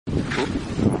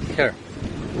Here.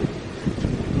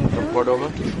 From Córdoba.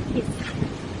 Yes.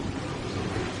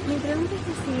 Mi pregunta es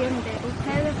la siguiente.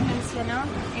 Usted mencionó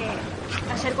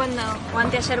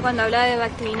anteayer cuando hablaba de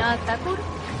Bhaktivinoda Thakur,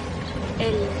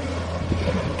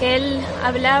 que él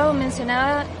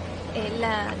mencionaba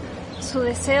su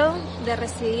deseo de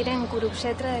residir en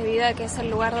Kurukshetra debido a que es el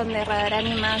lugar donde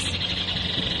Radharani más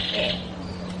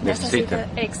necesita.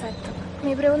 Exacto.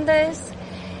 Mi pregunta es,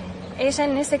 ella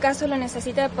en ese caso lo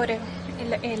necesita por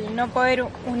el no poder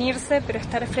unirse pero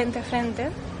estar frente a frente,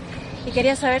 y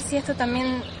quería saber si esto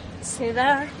también se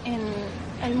da en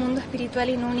el mundo espiritual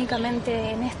y no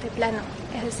únicamente en este plano,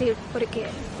 es decir, porque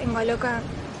en Goloka,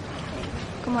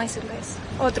 ¿cómo decirlo? Es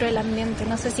otro el ambiente.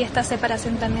 No sé si esta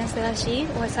separación también se da allí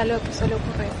o es algo que solo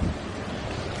ocurre.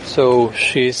 So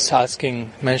she's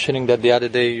mentioning that the other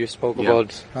day you spoke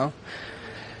about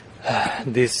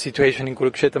this situation in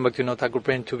Kurukshetra and Bhaktivinoda Thakur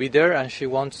praying to be there, and she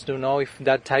wants to know if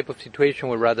that type of situation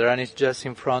where Radharani is just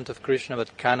in front of Krishna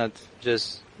but cannot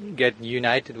just get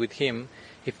united with him,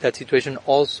 if that situation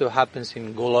also happens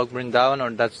in Golok Vrindavan,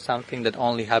 or that's something that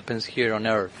only happens here on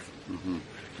earth.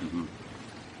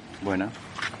 Buena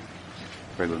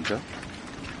pregunta.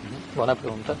 Buena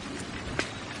pregunta.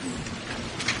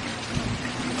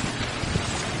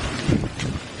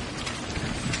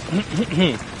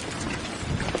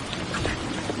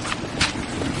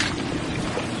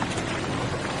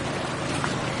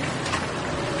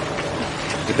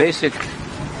 The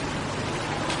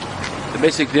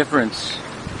basic difference,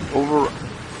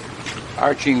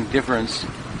 overarching difference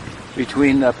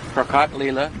between the Prakat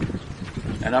Lila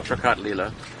and Aprakat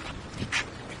Lila.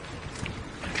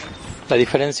 La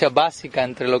diferencia básica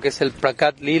entre lo que es el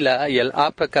Prakat Lila y el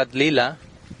Aprakat Lila.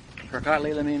 Prakat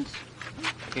Lila means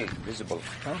visible.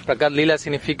 ¿No? Prakat Lila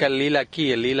significa el lila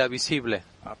aquí, el lila visible.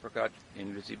 Aprakat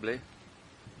invisible.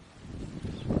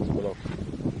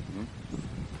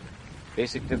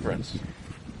 Basic difference.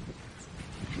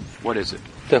 What is it?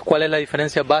 Entonces, ¿cuál es la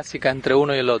diferencia básica entre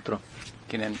uno y el otro?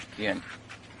 ¿Quién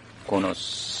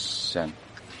conocen?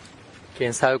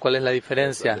 ¿Quién sabe cuál es la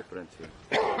diferencia?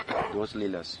 Dos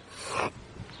lilas.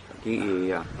 Aquí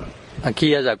y allá. Aquí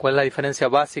y allá. ¿Cuál es la diferencia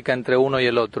básica entre uno y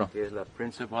el otro? ¿Qué es la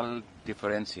principal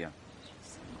diferencia?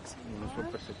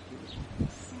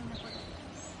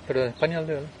 Pero en español,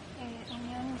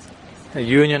 ¿no?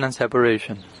 Union and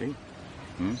separation. Sí.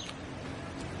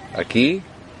 Aquí,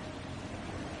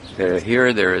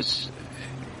 here there is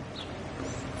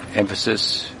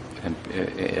emphasis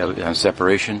on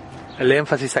separation. El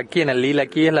énfasis aquí en el lila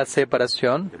aquí es la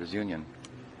separación. There is union.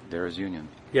 There is union.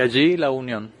 Y allí la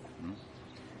unión.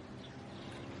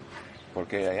 ¿Por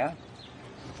qué allá?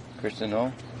 Krishna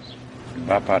no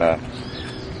va para.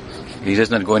 He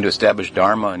is not going to establish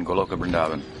Dharma in Goloka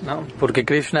Vrindavan. No, porque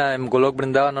Krishna en Golok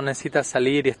Vrindavan no necesita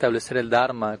salir y establecer el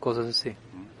Dharma, cosas así.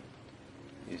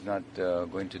 He's not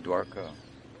going to Dwarka.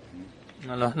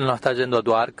 No está yendo a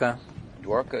Dwarka.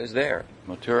 Dwarka is there.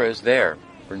 Mathura is there.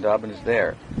 Vrindavan is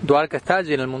there. Dwarka está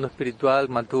allí en el mundo espiritual,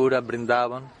 Mathura,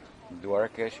 Vrindavan.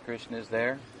 Dwarkesh Krishna is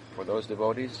there for those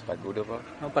devotees like Uddhava.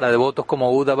 No, para devotos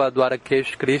como Uddhava,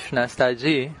 Dwarkesh Krishna está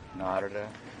allí. Narada.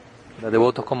 Para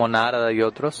devotos como Narada y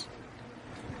otros.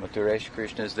 Mathuresh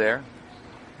Krishna is there.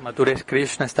 Mathuresh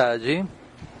Krishna está allí.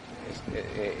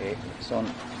 Son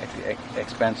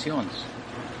expansiones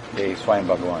de Swayam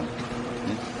Bhagavan.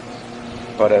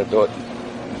 Para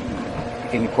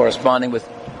in corresponding with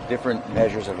different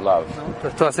measures of love.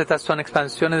 Pues todas estas son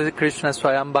expansiones de Krishna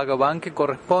Swayam Bhagavan que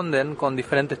corresponden con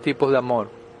diferentes tipos de amor.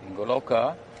 In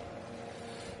Goloka,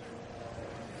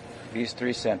 these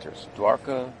three centers,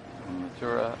 Dwarka,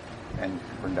 Mathura, and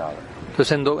Vrindavan.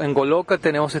 Entonces en Goloka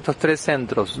tenemos estos tres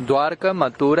centros, Dwarka,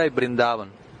 Mathura y Vrindavan.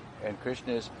 And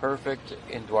Krishna is perfect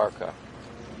in Dwarka.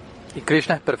 Y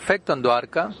Krishna es perfecto en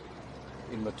Dwarka.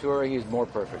 In Mathura he is more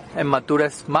perfect. En Mathura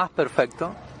es más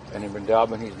perfecto. And in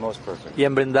Vrindavan he is most perfect. Y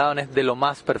en Vrindavan es de lo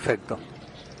más perfecto.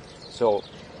 So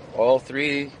all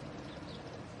three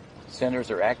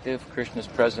centers are active. Krishna is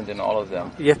present in all of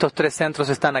them. Y estos tres centros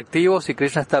están activos y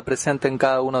Krishna está presente en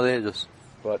cada uno de ellos.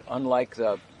 But unlike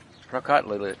the Prakat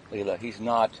Lila, he's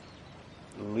not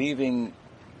leaving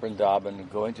Vrindavan,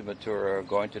 going to Mathura,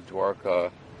 going to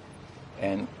Dwarka,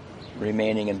 and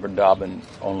remaining in Vrindavan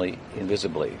only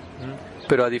invisibly.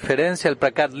 Pero a diferencia del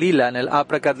Prakat Lila, en el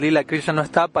Aprakat Lila, Krishna no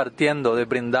está partiendo de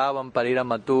Vrindavan para ir a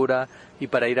Mathura y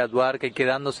para ir a Dwarka y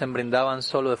quedándose en Vrindavan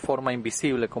solo de forma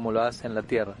invisible como lo hace en la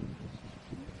tierra.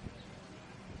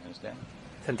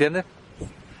 ¿Se entiende?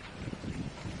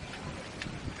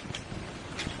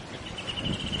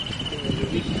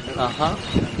 Ajá.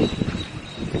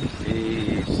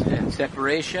 And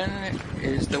separation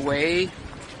is the way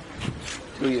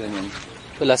to union.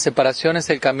 La separación es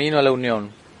el camino a la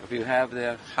unión. If you have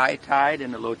the high tide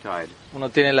and the low tide, Uno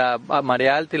tiene la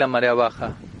marea alta y la marea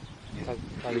baja.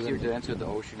 it's easier to enter the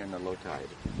ocean in the low tide.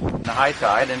 The high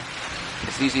tide, and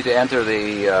it's easy to enter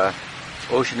the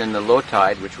ocean in the low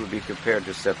tide, which would be compared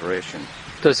to separation.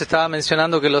 Entonces estaba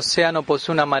mencionando que el océano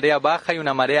posee una marea baja y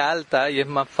una marea alta, y es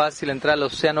más fácil entrar al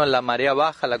océano en la marea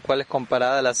baja, la cual es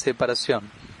comparada a la separación.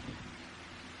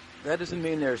 That doesn't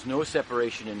mean there's no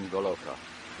separation in Goloka.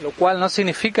 Lo cual no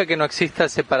significa que no exista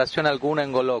separación alguna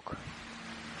en Goloka.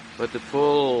 But the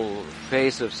full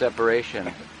face of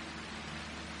separation,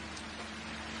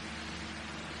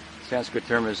 Sanskrit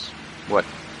term is what?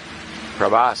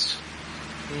 Prabhas.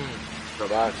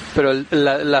 Prabhas. Pero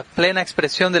la plena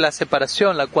expresión de la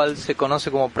separación, la cual se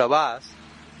conoce como prabhas,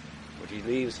 Which he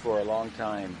leaves for a long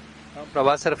time.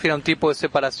 prabhas se refiere a un tipo de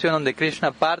separación donde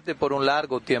Krishna parte por un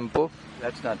largo tiempo.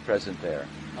 That's not present there.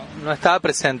 No estaba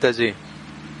presente allí.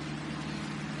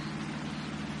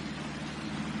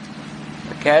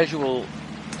 A casual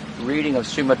reading of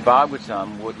Srimad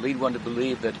Bhagavatam would lead one to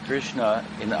believe that Krishna,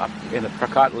 in the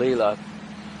Prakat Leela,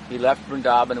 he left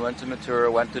Vrindavan, went to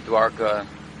Mathura, went to Dwarka,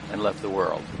 and left the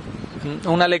world.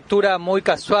 Una lectura muy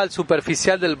casual,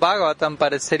 superficial del Bhagavatam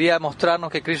parecería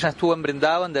mostrarnos que Krishna estuvo en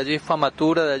Vrindavan, de allí fue a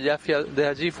Mathura, de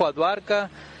allí fue a Dwarka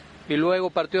y luego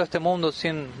partió de este mundo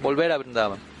sin volver a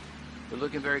Vrindavan. But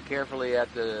looking very carefully at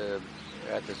the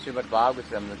Srimad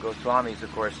Bhagavatam, the Goswamis,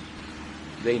 of course,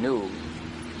 they knew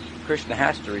Krishna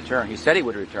has to return. He said he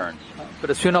would return.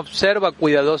 Pero si uno observa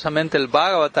cuidadosamente el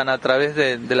Bhagavatam a través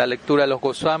de la lectura de los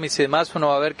Goswamis y demás, uno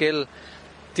va a ver que él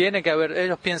tiene que haber,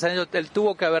 ellos piensan, él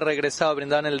tuvo que haber regresado a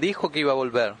Vrindavan, él dijo que iba a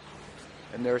volver.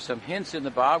 And there are some hints in the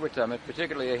Bhagavatam, and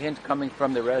particularly a hint coming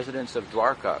from the residents of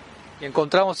Dwarka. Y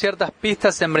encontramos ciertas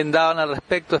pistas en Vrindavan al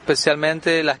respecto,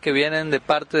 especialmente las que vienen de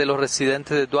parte de los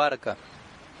residentes de Dwarka.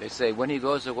 They say when he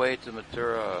goes away to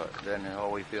Mathura, then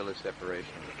all we feel is separation.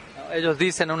 Ellos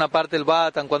dicen en una parte del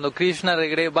Bhagavatam, cuando Krishna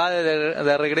va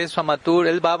de regreso a Mathura,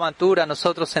 él va a Mathura,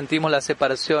 nosotros sentimos la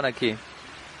separación aquí.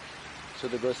 So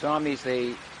the Goswamis,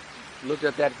 they looked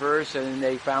at that verse and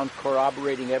they found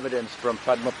corroborating evidence from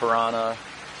Padma Purana.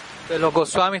 Los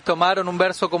Goswamis tomaron un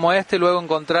verso como este y luego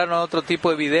encontraron otro tipo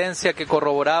de evidencia que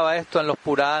corroboraba esto en los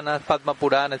Puranas, Padma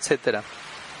Purana, etc.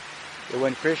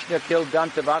 When Krishna killed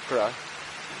Dantavakra,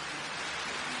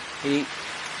 he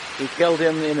killed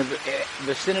him in the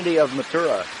vicinity of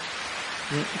Mathura.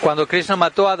 Cuando Krishna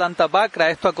mató a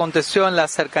Dantavakra, esto aconteció en la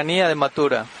cercanía de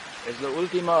Mathura. Es la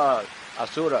última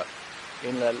asura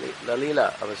en la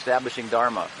lila of establishing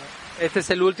Dharma. Este es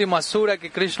el último asura que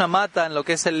Krishna mata en lo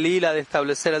que es el lila de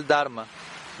establecer el Dharma.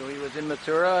 So he was in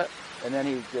Mathura, and then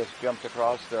he just swam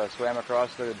across the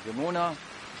Jamuna,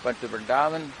 went to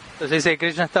Vrindavan. Entonces dice que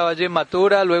Krishna estaba allí en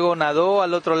Mathura, luego nadó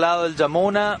al otro lado del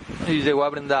Yamuna y llegó a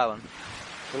Vrindavan.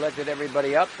 Collected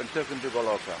everybody up and took them to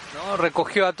Goloka. ¿No?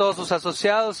 Recogió a todos sus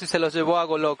asociados y se los llevó a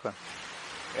Goloka.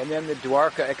 And then the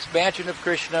Dwarka expansion of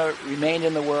Krishna remained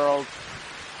in the world,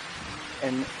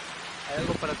 and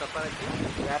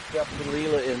wrapped up the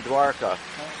Leela in Dwarka.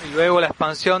 Y luego la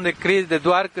expansión de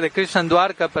Krishna en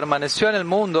Dwarka permaneció en el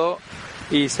mundo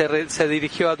y se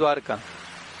dirigió a Dwarka.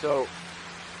 So,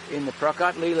 in the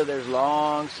Prakat Leela, there's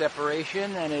long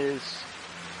separation, and it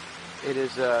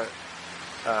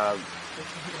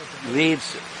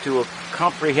leads to a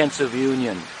comprehensive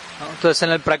union. Entonces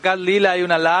en el Prakat Lila hay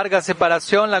una larga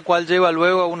separación, la cual lleva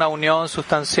luego a una unión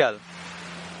sustancial.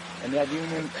 And that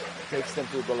union takes them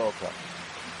to Goloka.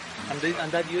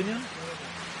 And that union?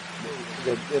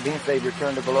 It means they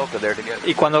return to Goloka, they're together.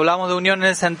 Y cuando hablamos de unión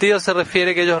en ese sentido se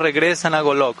refiere que ellos regresan a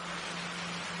Golok.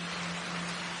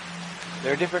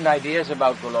 There are different ideas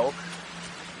about Golok,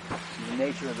 the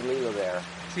nature of the Leela there.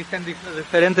 Existen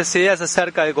diferentes ideas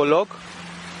acerca de Golok.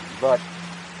 But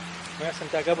Me voy a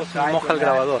sentar acá porque se me moja el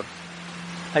grabador.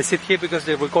 I sit here because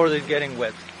the recorder is getting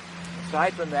wet.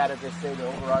 aside from that, as I say, the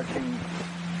overarching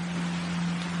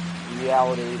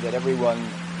reality that everyone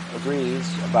agrees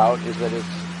about is that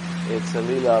it's a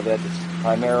lila that is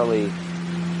primarily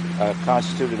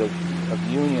constituted of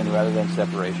union rather than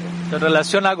separation. En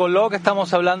relación a Golok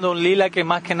estamos hablando de un lila que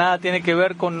más que nada tiene que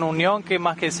ver con unión que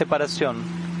más que separación.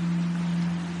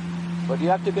 But you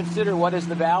have to consider what is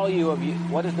the value of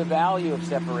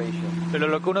separation. Pero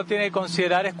lo que uno tiene que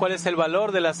considerar es cuál es el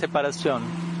valor de la separación.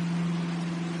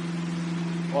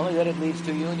 Only that it leads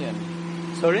to union.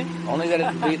 Sorry? Only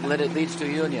that it leads to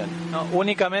union. No,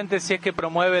 únicamente si es que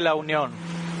promueve la unión.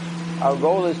 Our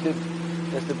goal is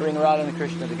to bring Radha and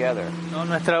Krishna together. No,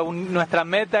 nuestra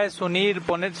meta es unir,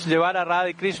 llevar a Radha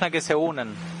y Krishna que se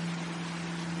unan.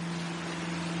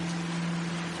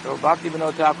 So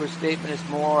Bhaktivinoda Thakur's statement is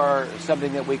more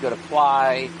something that we could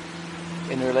apply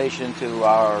in relation to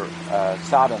our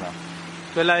sadhana.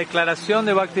 Entonces la declaración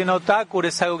de Bhaktivinoda Thakur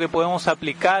es algo que podemos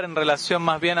aplicar en relación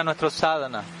más bien a nuestro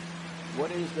sadhana. What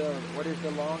is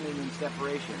the longing in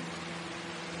separation?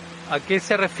 ¿A qué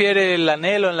se refiere el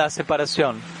anhelo en la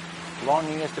separación?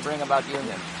 Longing is to bring about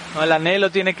union. No, el anhelo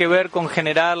tiene que ver con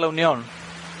generar la unión.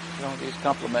 These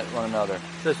complement one another.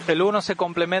 Entonces, el uno se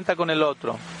complementa con el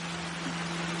otro.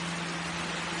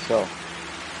 So,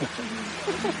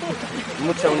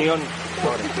 mucha unión.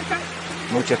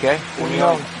 ¿Mucha qué?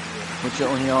 Unión. Mucha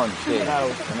unión, sí. Bravo.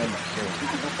 Sí.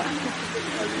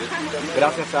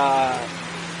 Gracias a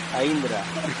Indra.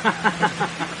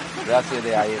 Gracias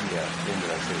de a India.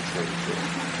 Indra, sí.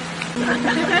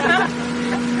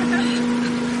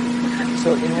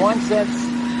 So, in one sense,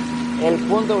 el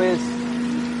punto es,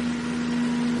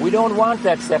 we don't want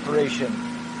that separation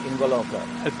in Goloka.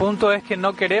 El punto es que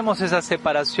no queremos esa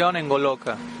separación en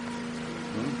Goloka.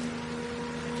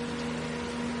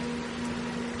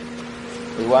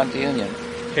 We want the union.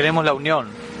 Queremos la unión.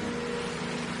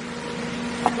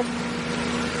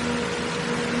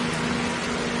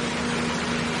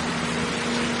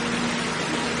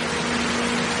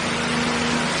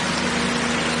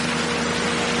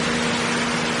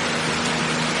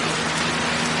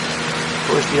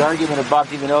 Of course, the argument of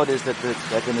Bhaktivinoda is that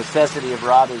the necessity of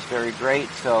Radha is very great,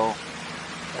 so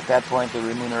at that point the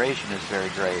remuneration is very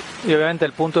great. Y obviamente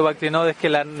el punto de Bhaktivinoda es que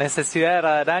la necesidad de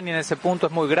Radharani en ese punto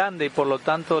es muy grande y por lo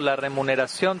tanto la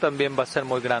remuneración también va a ser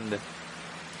muy grande.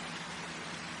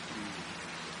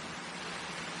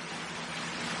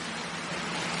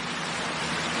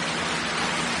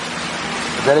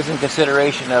 That is in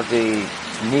consideration of the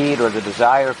need or the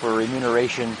desire for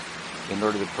remuneration in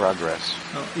order to progress.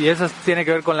 ¿No? Y eso tiene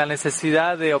que ver con la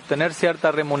necesidad de obtener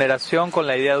cierta remuneración con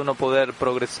la idea de uno poder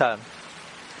progresar.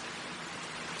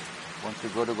 Once you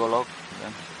go to Golok,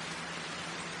 then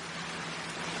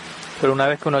Pero una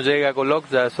vez que uno llega a Golok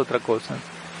ya es otra cosa.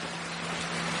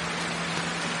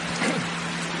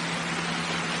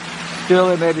 still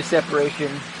there may be separation,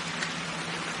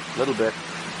 a little bit.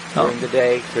 No. During the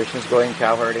day, Krishna's going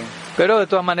cow herding. Pero de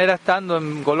todas maneras, estando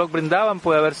en Golok Vrindavan,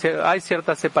 hay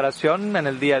cierta separación en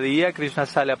el día a día. Krishna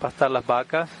sale a pastar las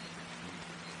vacas.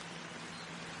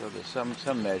 So there's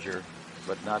some measure,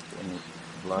 but not in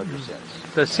a larger sense.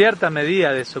 Entonces, cierta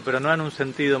medida de eso, pero no en un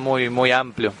sentido muy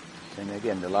amplio. And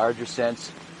again, the larger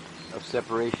sense of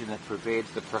separation that pervades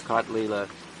the Prakat Leela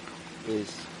is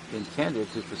intended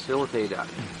to facilitate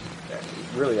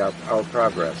really our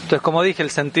progress. Entonces, como dije, el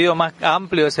sentido más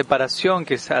amplio de separación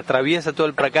que atraviesa todo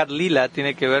el Prakat Lila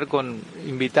tiene que ver con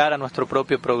invitar a nuestro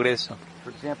propio progreso.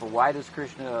 For example, why does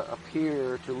Krishna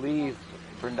appear to leave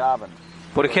Vrindavan?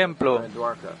 Por ejemplo,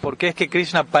 ¿por qué es que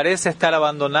Krishna parece estar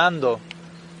abandonando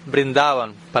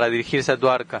Vrindavan para dirigirse a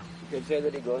Dwarka? You can say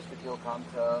that he goes to kill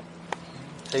Kamsa,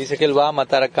 Se dice que él va a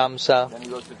matar a Kamsa. then he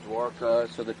goes to Dwarka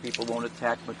so that people won't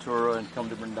attack Mathura and come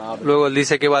to Vrindavan. Luego él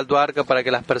dice que va al Dwarka para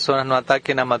que las personas no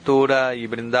ataquen a Mathura y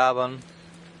Vrindavan.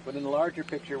 But in the larger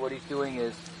picture, what he's doing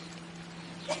is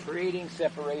creating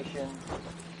separation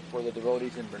for the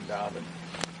devotees in Vrindavan,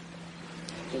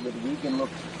 so that we can look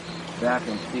back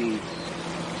and see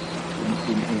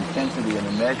the intensity and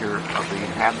the measure of the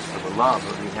inhabitants of the love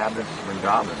of the inhabitants of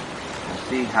Vrindavan, and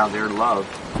see how their love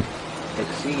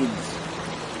exceeds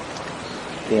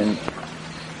in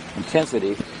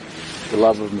intensity the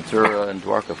love of Mathura and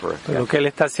Dwarka for Pero lo que él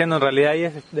está haciendo en realidad ahí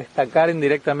es destacar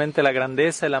indirectamente la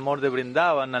grandeza del amor de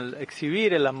Vrindavan al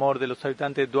exhibir el amor de los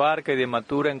habitantes de Dwarka y de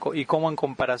Mathura y cómo en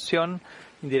comparación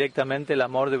indirectamente el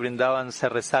amor de Vrindavan se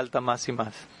resalta más y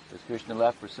más. Krishna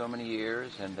left for so many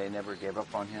years and they never gave up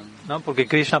on him. ¿No? Porque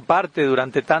Krishna parte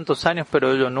durante tantos años,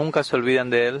 pero ellos nunca se olvidan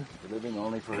de él. They're living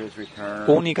only for his return.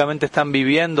 Únicamente están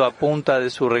viviendo a punta de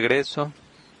su regreso.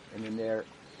 And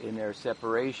in their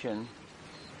separation,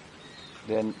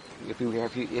 then if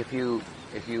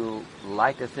you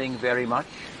like a thing very much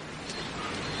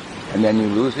and then you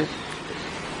lose it,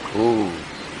 ooh.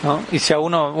 ¿No? Y si a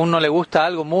uno le gusta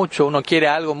algo mucho, uno quiere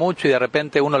algo mucho y de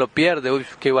repente uno lo pierde, uy,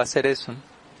 ¿qué va a hacer eso?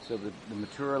 So the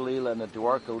Mathura Leela and the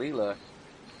Dwarka Leela,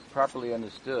 properly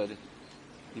understood,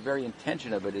 the very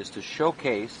intention of it is to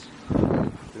showcase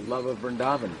the love of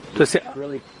Vrindavan. Entonces, It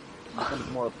really becomes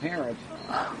more apparent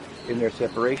in their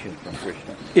separation from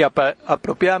Krishna. y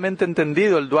apropiadamente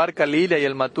entendido, el Dwarka Lila y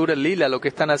el Mathura Lila lo que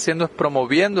están haciendo es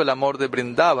promoviendo el amor de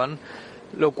Vrindavan,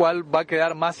 lo cual va a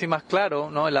quedar más y más claro,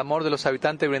 ¿no? El amor de los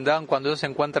habitantes de Vrindavan cuando ellos se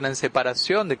encuentran en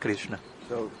separación de Krishna.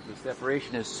 So the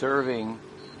separation is serving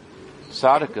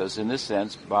sadhakas in this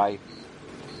sense by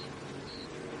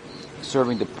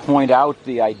serving to point out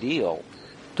the ideal.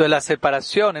 Entonces la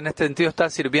separación en este sentido está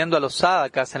sirviendo a los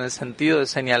sadhakas en el sentido de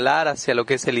señalar hacia lo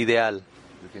que es el ideal.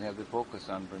 We can have the focus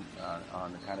on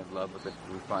the kind of love that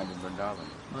we find in Vrindavan.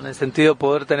 En el sentido de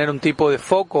poder tener un tipo de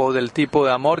foco del tipo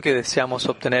de amor que deseamos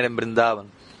obtener en Vrindavan.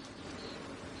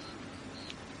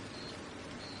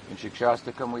 In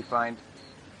Shikshastakam we find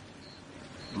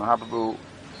Mahaprabhu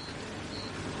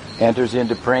enters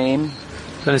into Prem.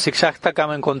 En el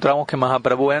Sikshastakam encontramos que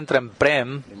Mahaprabhu entra en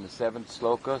Prem. In the seventh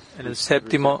sloka, En el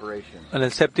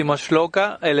séptimo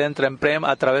shloka, él entra en Prem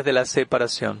a través de la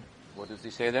separación. What does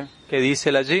he say there? ¿Qué dice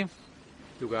él allí?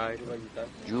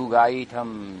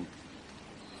 Jugaitam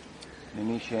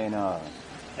nimishena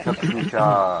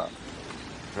chakshucha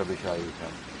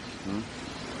pravishayutam.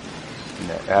 In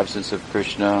the absence of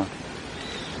Krishna,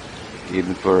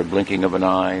 even for a blinking of an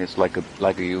eye, it's like a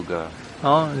yuga.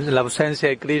 ¿No? La ausencia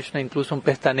de Krishna, incluso un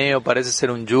pestaneo, parece ser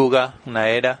un yuga, una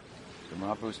era. So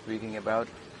Mahaprabhu is speaking about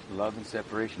love and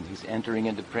separation. He's entering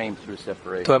into Prem through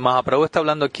separation. Entonces Mahaprabhu está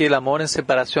hablando aquí del amor en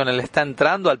separación. Él está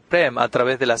entrando al Prem a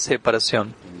través de la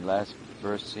separación. In the last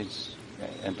verse, he's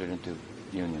entered into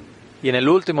union. Y en el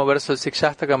último verso del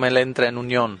Sikshastakam él entra en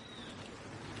unión.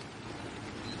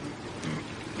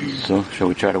 So, shall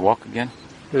we try to walk again?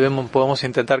 ¿Podemos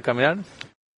intentar caminar?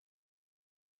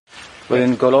 But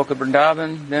in Goloka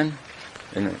Vrindavan, then,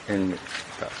 in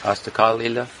Astakal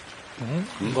Lila,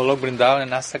 Golok Vrindavan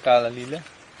and Astakala Lila.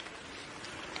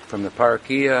 from the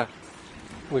Parakiya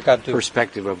We got to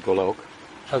perspective of Golok,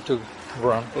 have to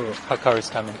run. Our car is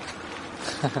coming.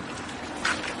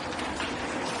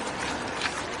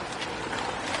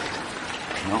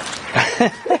 no?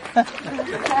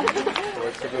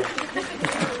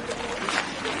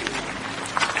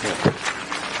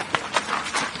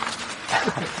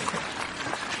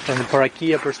 From the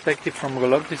Parakiya perspective from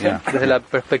Golok, dice? Yeah. Desde la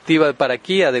perspectiva de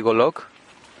Parakiya de Golok.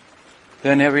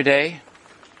 Then every day,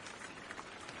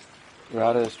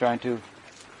 Radha is trying to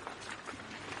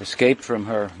escape from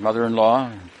her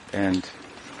mother-in-law and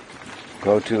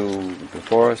go to the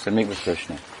forest and meet with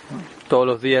Krishna. Todos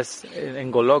los días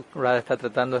en Golok, Radha está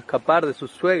tratando de escapar de su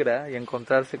suegra y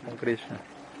encontrarse con Krishna.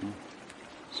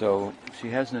 So she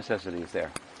has necessities there.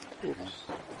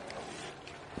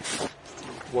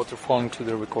 Water falling to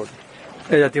the recorder.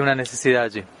 Ella tiene una necesidad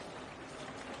allí.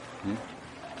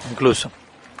 Incluso.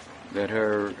 That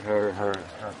her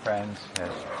friends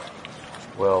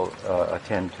will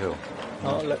attend to.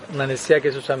 ¿No? Una necesidad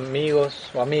que sus amigos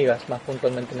o amigas, más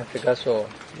puntualmente en este caso,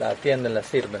 la atienden, la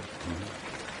sirven.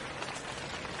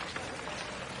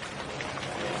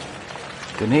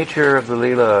 The nature of the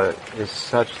Leela is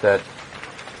such that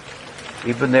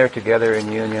even they're together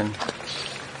in union,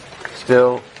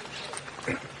 still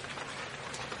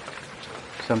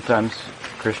sometimes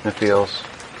Krishna feels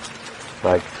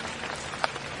like,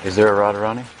 is there a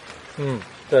Radharani?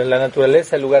 Entonces la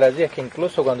naturaleza del lugar allí es que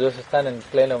incluso cuando ellos están en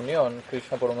plena unión,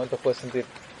 Krishna por momentos puede sentir,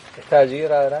 ¿está allí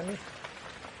Radharani?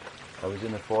 I was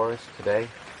in the forest today,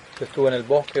 Yo estuve en el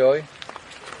bosque hoy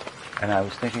and I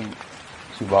was thinking,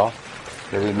 Subal,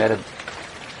 that we met a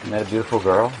beautiful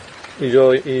girl. y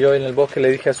yo en el bosque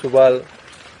le dije a Subal,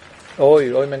 hoy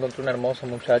me encontré una hermosa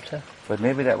muchacha, But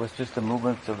maybe that was just the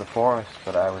movements of the forest,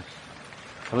 but I was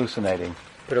hallucinating.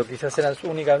 pero quizás eran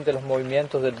únicamente los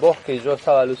movimientos del bosque y yo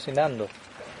estaba alucinando.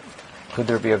 Could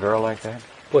there be a girl like that?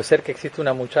 ¿Puede ser que existe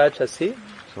una muchacha así,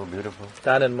 So beautiful,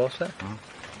 tan hermosa?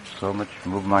 so much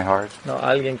moved my heart. ¿No?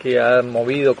 Alguien que ha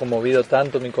conmovido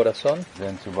tanto mi corazón.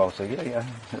 Then Subal said, yeah.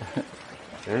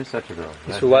 There is such a girl.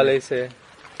 Y Subal le dice,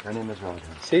 Her name is Radha.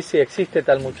 sí, existe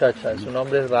tal muchacha, su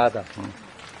nombre es Radha.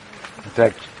 In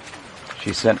fact,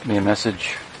 she sent me a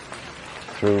message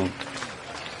through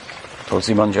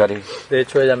Tulsi Manjari. De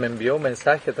hecho, ella me envió un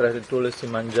mensaje a través de Tulsi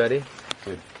Manjari.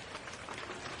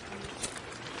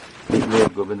 Meet me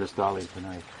at Govindastali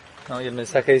tonight. ¿No? Y el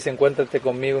mensaje dice, encuéntrate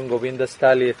conmigo en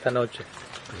Govindastali esta noche.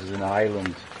 This is an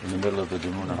island in the middle of the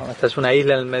Jamuna. ¿No? Esta es una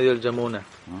isla en el medio del Yamuna.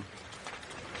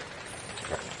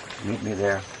 Meet me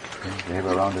there. They have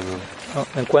a rendezvous. ¿No?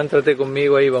 Encuéntrate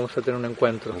conmigo ahí, vamos a tener un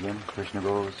encuentro. So then Krishna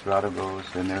goes, Radha goes,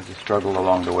 and there's a struggle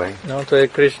along the way. ¿No? Entonces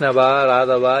Krishna va,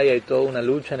 Radha va y hay toda una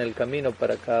lucha en el camino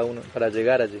para cada uno, para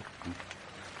llegar allí.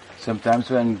 Sometimes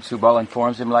when Subal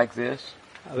informs him like this,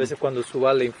 A veces cuando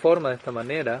Subal le informa de esta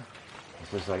manera, he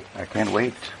says, like, I can't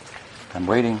wait. I'm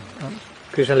waiting. ¿no?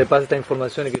 Krishna le pasa esta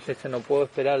información y Krishna dice, no puedo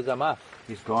esperar ya más.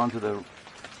 He's gone to the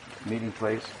meeting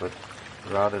place, but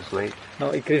Radha's late.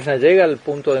 ¿No? Y Krishna llega al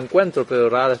punto de encuentro, pero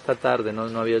Radha está tarde, no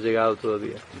había llegado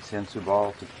todavía. He sends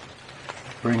Subal to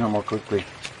bring her more quickly.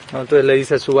 ¿No? Entonces le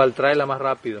dice a Subal, tráela más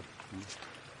rápido.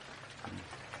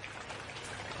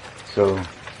 So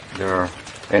there are,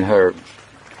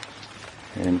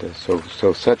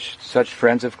 so such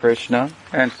friends of Krishna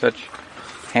and such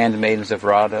handmaidens of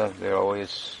Radha, they're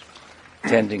always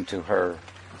tending to her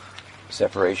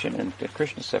separation and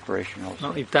Krishna's separation also.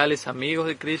 ¿no? Y tales amigos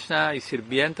de Krishna y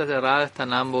sirvientas de Radha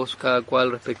están ambos, cada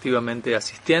cual respectivamente,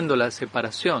 asistiendo a la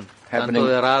separación, tanto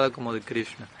de Radha como de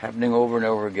Krishna. Happening over and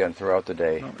over again throughout the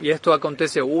day. ¿No? Y esto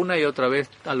acontece una y otra vez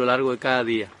a lo largo de cada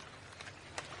día.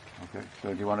 Okay, so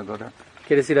do you want to go there?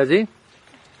 ¿Quieres ir allí?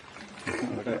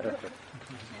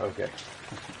 Okay.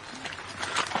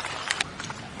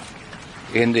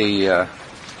 In the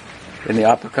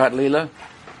apricot lila,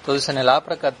 Entonces en el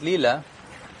Aprakat Lila,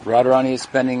 Radharani is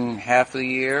spending half the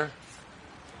year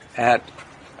at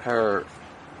her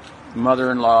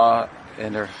mother-in-law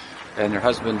and her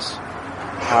husband's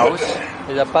house.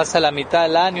 ella pasa la mitad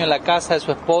del año en la casa de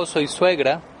su esposo y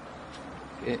suegra.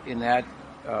 In that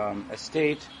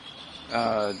estate,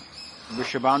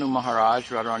 Vrishabhanu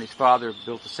Maharaj, Radharani's father,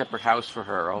 built a separate house for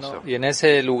her also. ¿No? Y en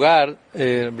ese lugar,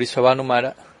 Vrishabhanu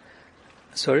Maharaj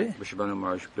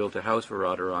built a house for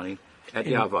Radharani at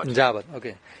Yavat. En Yavat,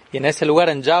 okay. Y en ese lugar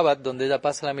en Yavat, donde ella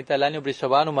pasa la mitad del año,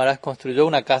 Vrishabhanu Maharaj construyó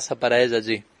una casa para ella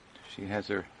allí. She has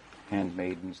her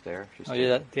handmaidens there. ¿No? Y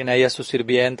ella tiene ahí a sus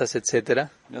sirvientas, etcétera.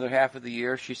 Another half of the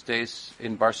year she stays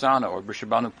in Barsana or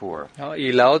Vrishabhanupur. ¿No?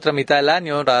 Y la otra mitad del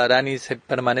año, Radharani se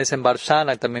permanece en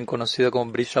Varsana, también conocido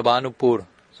como Vrishabhanupur.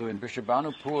 So in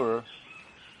Vrishabhanupur,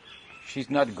 she's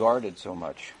not guarded so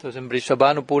much. Entonces en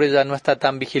Vrishabhanupur ella no está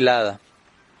tan vigilada.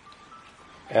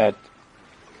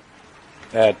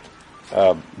 At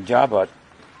Jabat,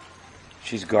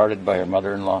 she's guarded by her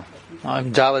mother-in-law, ¿No?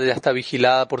 En Yavat ella está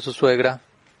vigilada por su suegra,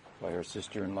 by her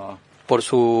sister-in-law, por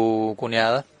su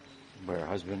cuñada, by her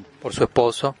husband. por su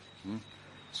esposo.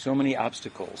 So many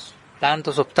obstacles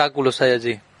Tantos obstáculos hay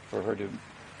allí for her to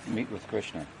meet with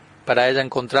Krishna. para ella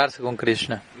encontrarse con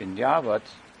Krishna. In Javat,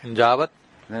 En Yavat,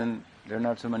 then there are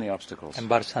not so many obstacles. en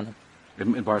Varsana.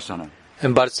 In Barsana.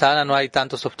 En Varsana no hay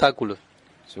tantos obstáculos.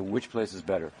 So which place is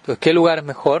better? Entonces, ¿qué lugar es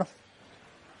mejor?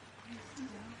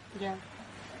 Ya.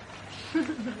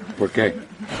 ¿Por qué?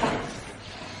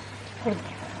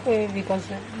 Because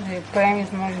the prime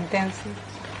is more intensive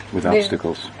With The-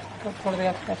 obstacles. for the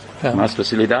after. Más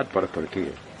facilidad para aquí.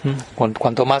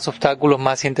 Cuanto más obstáculos,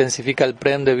 más se intensifica el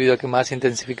prem, debido a que más se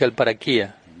intensifica el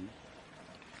parakia.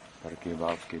 Para aquí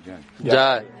va que ya.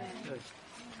 Ya,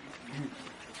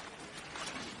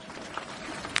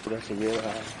 Se lleva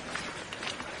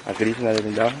a Krishna de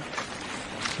Vrindavan.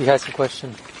 he has a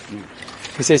question.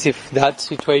 He says if that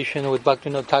situation with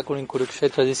Bhaktivinoda Thakur in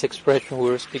Kurukshetra, this expression we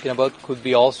were speaking about, could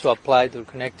be also applied or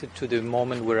connected to the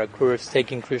moment where Akrura is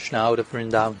taking Krishna out of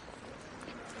Vrindavan.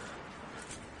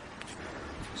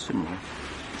 Similar.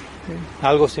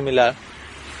 Algo similar.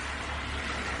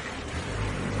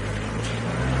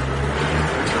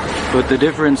 But the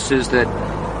difference is that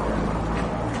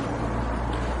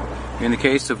in the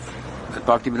case of that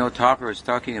Bhaktivinoda Thakur is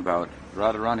talking about,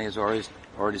 Radharani is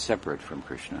already separate from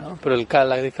Krishna. ¿No? Pero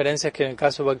la diferencia es que en el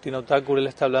caso de Bhaktivinoda Thakur él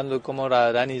está hablando de cómo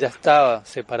Radharani ya estaba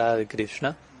separada de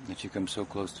Krishna, That she comes so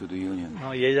close to the union.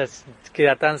 ¿no? Y ella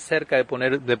queda tan cerca de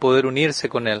poder unirse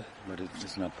con él, But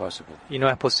it's not possible. y no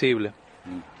es posible.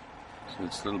 So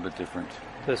it's a little bit different.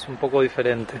 Entonces es un poco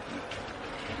diferente.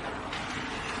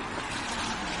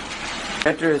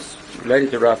 Kshetra is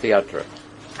related to Rath Yatra.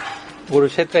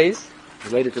 Kurukshetra is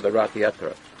Related to the Rath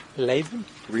Yatra. related.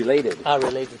 Related.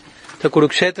 Related. Entonces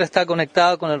Kurukshetra está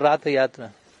conectado con el Ratha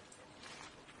Yatra.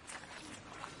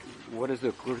 What is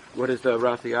the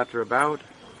Rath Yatra about?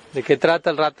 ¿De qué trata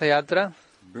el Ratha Yatra?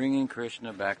 Bringing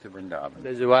Krishna back to Vrindavan.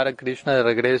 De llevar a Krishna de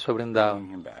regreso a Vrindavan,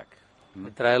 Bringing him back.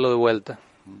 de traerlo de vuelta.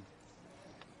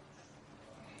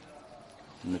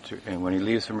 And when he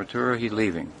leaves from Mathura, he's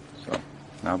leaving. So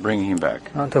now bringing him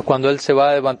back. ¿No? Entonces cuando él se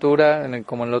va de Mathura,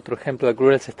 como en el otro ejemplo de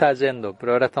Akrura, él se está yendo,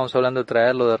 pero ahora estamos hablando de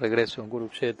traerlo de regreso,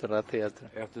 Kurukshetra, Ratha Yatra.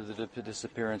 After the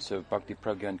disappearance of Bhakti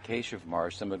Pragya and Keshav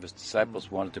Maharaj, some of his disciples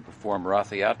wanted to perform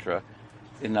Ratha Yatra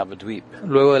in Navadvip.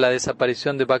 Luego de la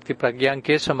desaparición de Bhakti Pragyan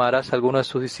Kesha Maharaj, algunos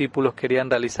de sus discípulos querían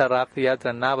realizar Ratha Yatra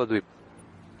en Navadvip,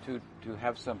 To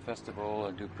have some festival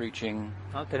and do preaching,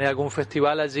 ¿no? Tener algún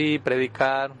festival allí,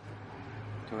 predicar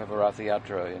to have a Ratha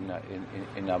Yatra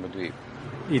in Navadvip.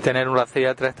 y tener un Ratha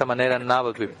Yatra de esta manera en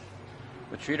Navadvip.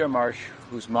 But Sridhar Maharaj,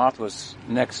 whose math was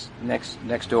next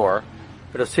door,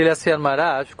 Pero Srila Sridhar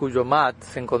Maharaj, cuyo mat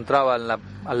se encontraba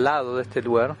al lado de este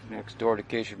lugar, next door to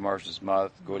Keshav Maharaj's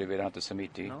math, Gaudiya Vedanta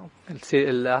Samiti, ¿no?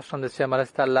 El ashram de Sridhar Maharaj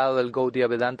está al lado del Gaudiya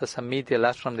Vedanta Samiti, el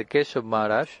ashram de Keshav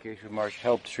Maharaj. Keshav Maharaj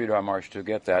helped Sridhar Maharaj to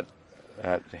get that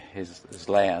his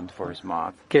land for his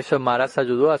math. Keshav Maharaj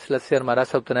ayudó a Sridhar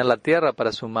Maharaj a obtener la tierra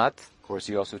para su mat. Of course,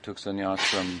 he also took sannyas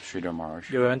from Sridhar Maharaj.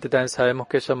 Y obviamente también sabemos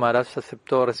que Keshav Maharaj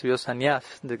recibió sannyas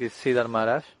de Sridhar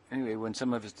Maharaj. Anyway, when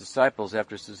some of his disciples,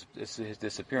 after his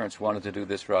disappearance, wanted to do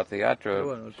this Rath Yatra,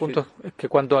 Bueno, el punto es que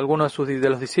cuando algunos de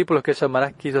los discípulos que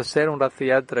Maharaj quiso hacer un Rath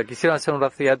Yatra, quisieron hacer un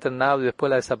Rath Yatra en Navadvip después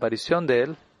de la desaparición de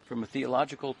él, from a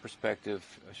theological perspective,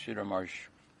 Sridhar Maharaj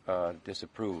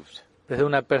disapproved. desde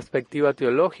una perspectiva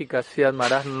teológica, Sridhar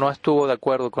Maharaj no estuvo de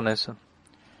acuerdo con eso.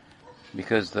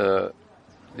 Because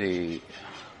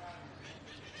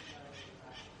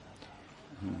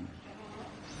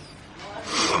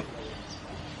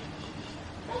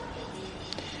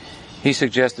he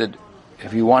suggested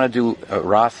if you want to do a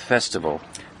Rath festival,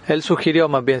 Él sugirió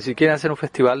más bien, si quieren hacer un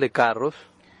festival de carros,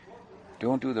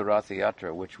 don't do the Rath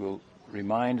Yatra, which will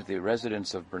remind the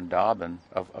residents of Vrindavan,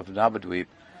 of Navadvip,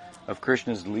 of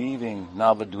Krishna's leaving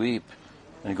Navadvip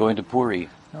and going to Puri.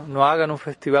 no hagan un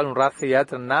festival, un Rath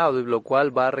Yatra en Navadvip, lo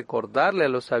cual va a recordarle a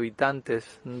los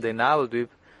habitantes de Navadvip,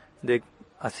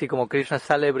 así como Krishna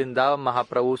sale de Vrindavan,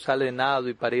 Mahaprabhu sale de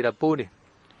Navadvip para ir a Puri.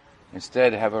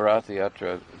 Instead, have a Rath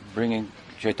Yatra bringing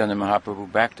Chaitanya Mahaprabhu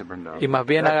back to Vrindavan. Y más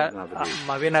bien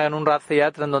hagan un Rath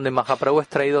Yatra en donde Mahaprabhu es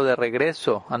traído de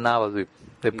regreso a Navadvip,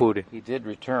 de Puri. He did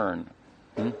return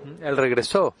Él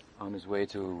regresó, on his way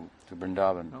to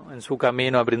Vrindavan. ¿no?, en su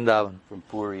camino a Vrindavan, From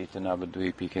Puri to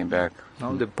Navadvip, he came back.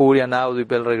 ¿no? De Puri a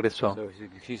Navadvip él regresó. So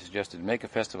he suggested, make a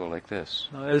festival like this.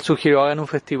 ¿No? Él sugirió, hagan un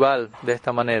festival de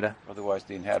esta manera. Otherwise,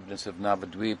 the inhabitants of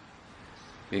Navadvip,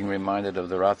 being reminded of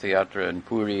the Rath Yatra in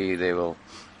Puri, their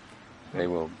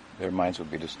minds will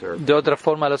be disturbed. De otra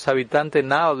forma, los habitantes de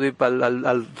Navadvip,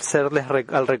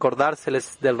 al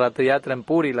recordárseles del Rath Yatra en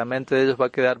Puri, la mente de ellos va a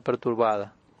quedar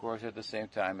perturbada. Of course, at the same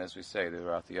time, as we say, the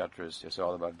Rath Yatra is just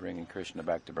all about bringing Krishna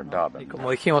back to Vrindavan. Y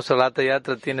como dijimos, el Rath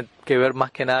Yatra tiene que ver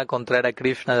más que nada con traer a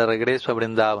Krishna de regreso a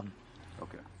Vrindavan.